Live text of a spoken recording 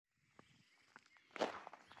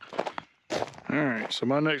All right, so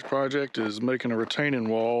my next project is making a retaining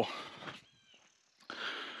wall.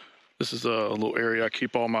 This is a little area I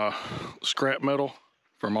keep all my scrap metal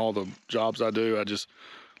from all the jobs I do. I just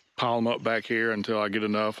pile them up back here until I get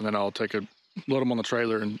enough, and then I'll load them on the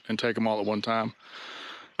trailer and take them all at one time.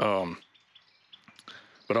 But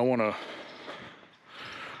I want to,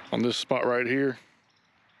 on this spot right here,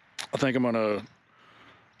 I think I'm gonna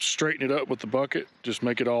straighten it up with the bucket, just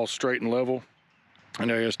make it all straight and level. And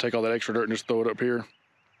then I just take all that extra dirt and just throw it up here,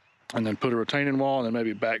 and then put a retaining wall, and then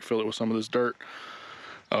maybe backfill it with some of this dirt.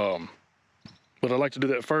 But I like to do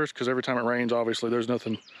that first because every time it rains, obviously there's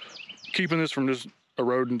nothing keeping this from just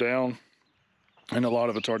eroding down, and a lot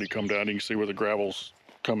of it's already come down. You can see where the gravel's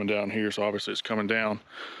coming down here, so obviously it's coming down.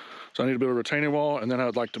 So I need to build a retaining wall, and then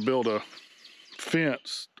I'd like to build a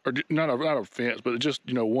fence, or not a fence, but just,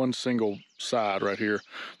 you know, one single side right here.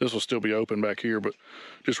 This will still be open back here, but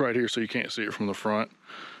just right here so you can't see it from the front,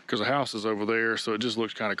 because the house is over there, so it just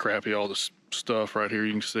looks kind of crappy, all this stuff right here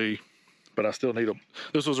you can see. But I still need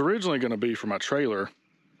this was originally going to be for my trailer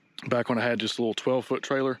back when I had just a little 12-foot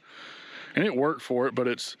trailer, and it worked for it, but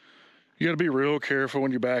you got to be real careful when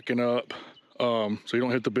you're backing up, so you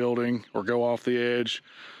don't hit the building or go off the edge.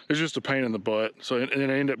 It's just a pain in the butt. So, and then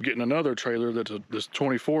I ended up getting another trailer that's this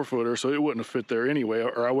 24-footer, so it wouldn't have fit there anyway,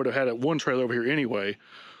 or I would have had one trailer over here anyway.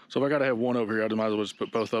 So if I got to have one over here, I might as well just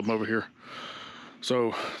put both of them over here.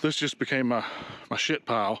 So this just became my shit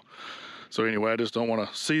pile. So anyway, I just don't want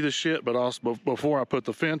to see the shit, but also before I put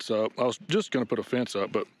the fence up, I was just going to put a fence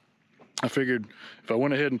up, but I figured if I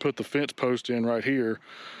went ahead and put the fence post in right here,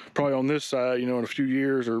 probably on this side, you know, in a few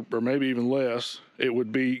years or maybe even less, it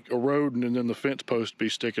would be eroding, and then the fence post be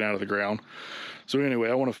sticking out of the ground. So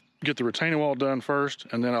anyway, I want to get the retaining wall done first,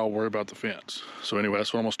 and then I'll worry about the fence. So anyway,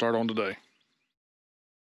 that's what I'm going to start on today.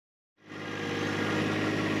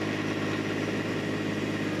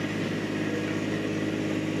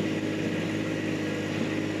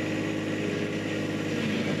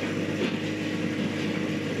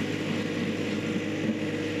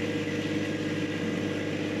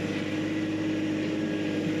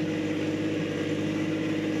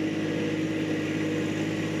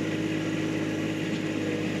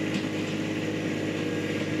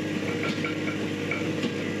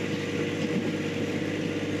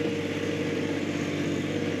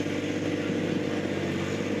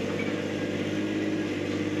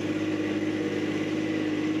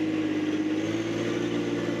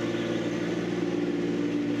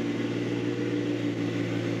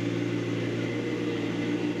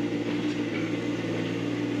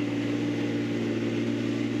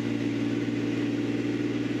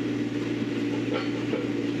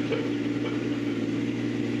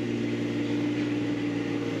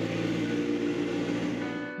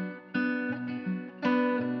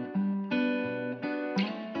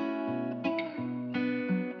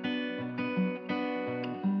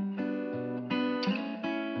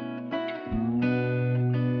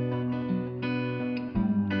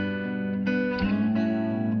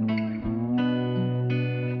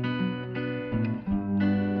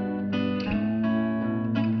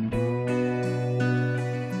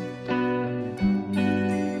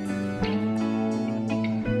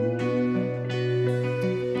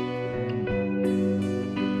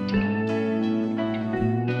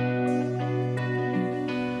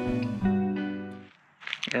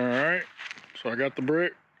 All right, so I got the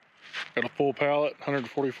brick, got a full pallet,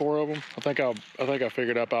 144 of them. I think I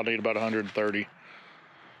figured out I'll need about 130.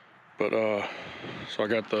 But so I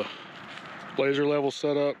got the laser level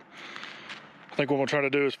set up. I think what I'm gonna try to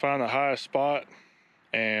do is find the highest spot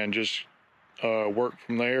and just work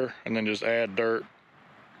from there, and then just add dirt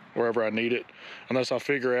wherever I need it. Unless I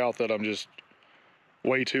figure out that I'm just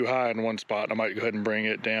way too high in one spot, I might go ahead and bring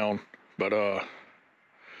it down. But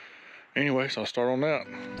anyway, so I'll start on that.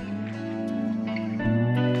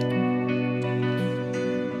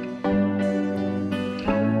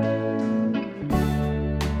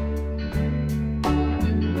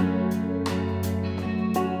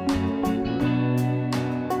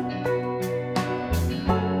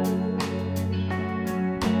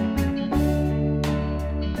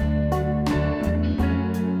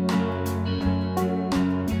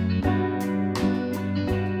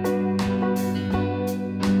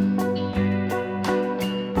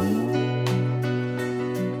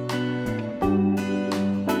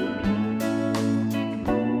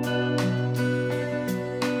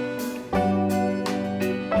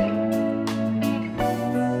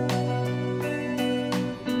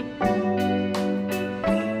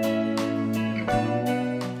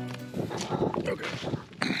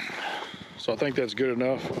 So I think that's good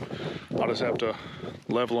enough. I'll just have to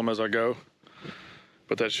level them as I go.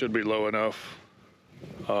 but that should be low enough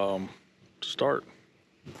to start.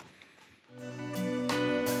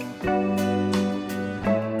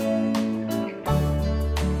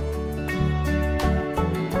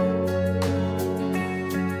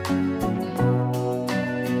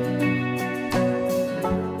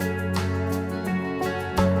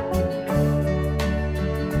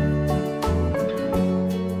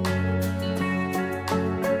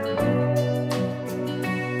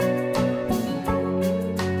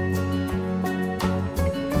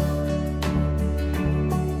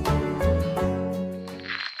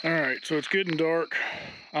 So it's getting dark.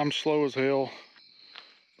 I'm slow as hell,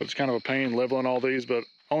 but it's kind of a pain leveling all these, but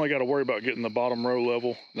I only got to worry about getting the bottom row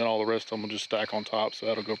level. Then all the rest of them will just stack on top, so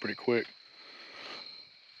that'll go pretty quick.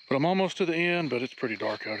 But I'm almost to the end, but it's pretty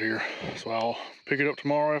dark out here. So I'll pick it up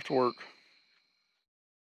tomorrow after work.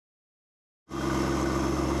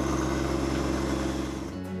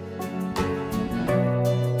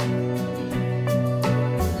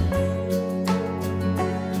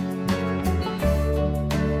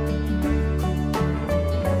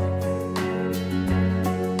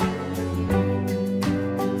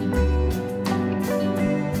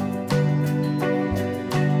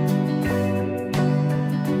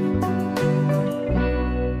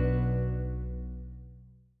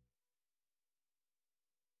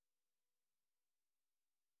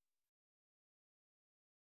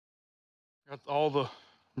 Got all the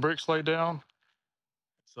bricks laid down.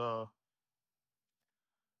 It's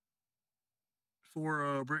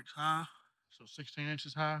 4 bricks high, so 16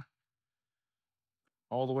 inches high,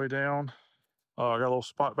 all the way down. I got a little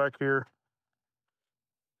spot back here.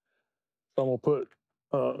 So I'm gonna put,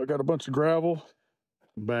 I got a bunch of gravel,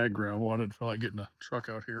 bag gravel. I didn't feel like getting a truck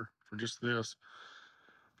out here for just this.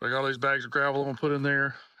 But I got all these bags of gravel I'm gonna put in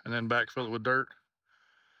there and then backfill it with dirt.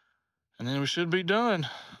 And then we should be done.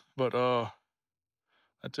 But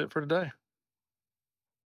that's it for today.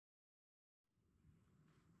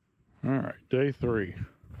 All right, day 3.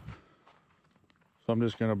 So I'm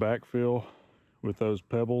just gonna backfill with those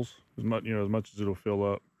pebbles as much, as much as it'll fill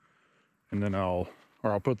up. And then I'll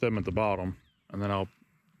put them at the bottom, and then I'll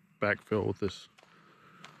backfill with this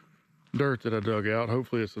dirt that I dug out.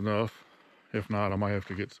 Hopefully it's enough. If not, I might have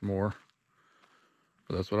to get some more.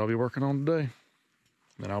 But that's what I'll be working on today.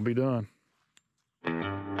 Then I'll be done.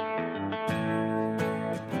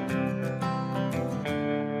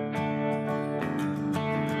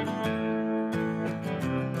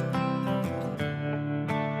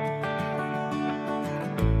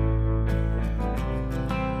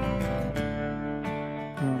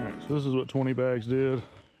 So this is what 20 bags did. It'd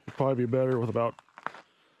probably be better with about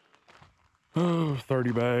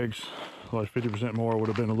 30 bags. Like 50% more would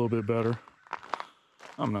have been a little bit better.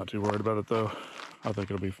 I'm not too worried about it though. I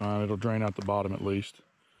think it'll be fine. It'll drain out the bottom at least.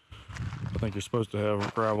 I think you're supposed to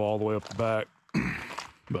have gravel all the way up the back,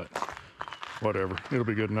 but whatever, it'll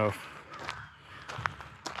be good enough.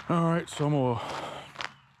 All right, so I'm gonna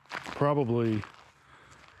probably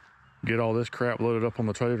get all this crap loaded up on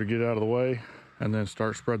the trailer to get out of the way, and then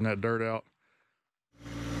start spreading that dirt out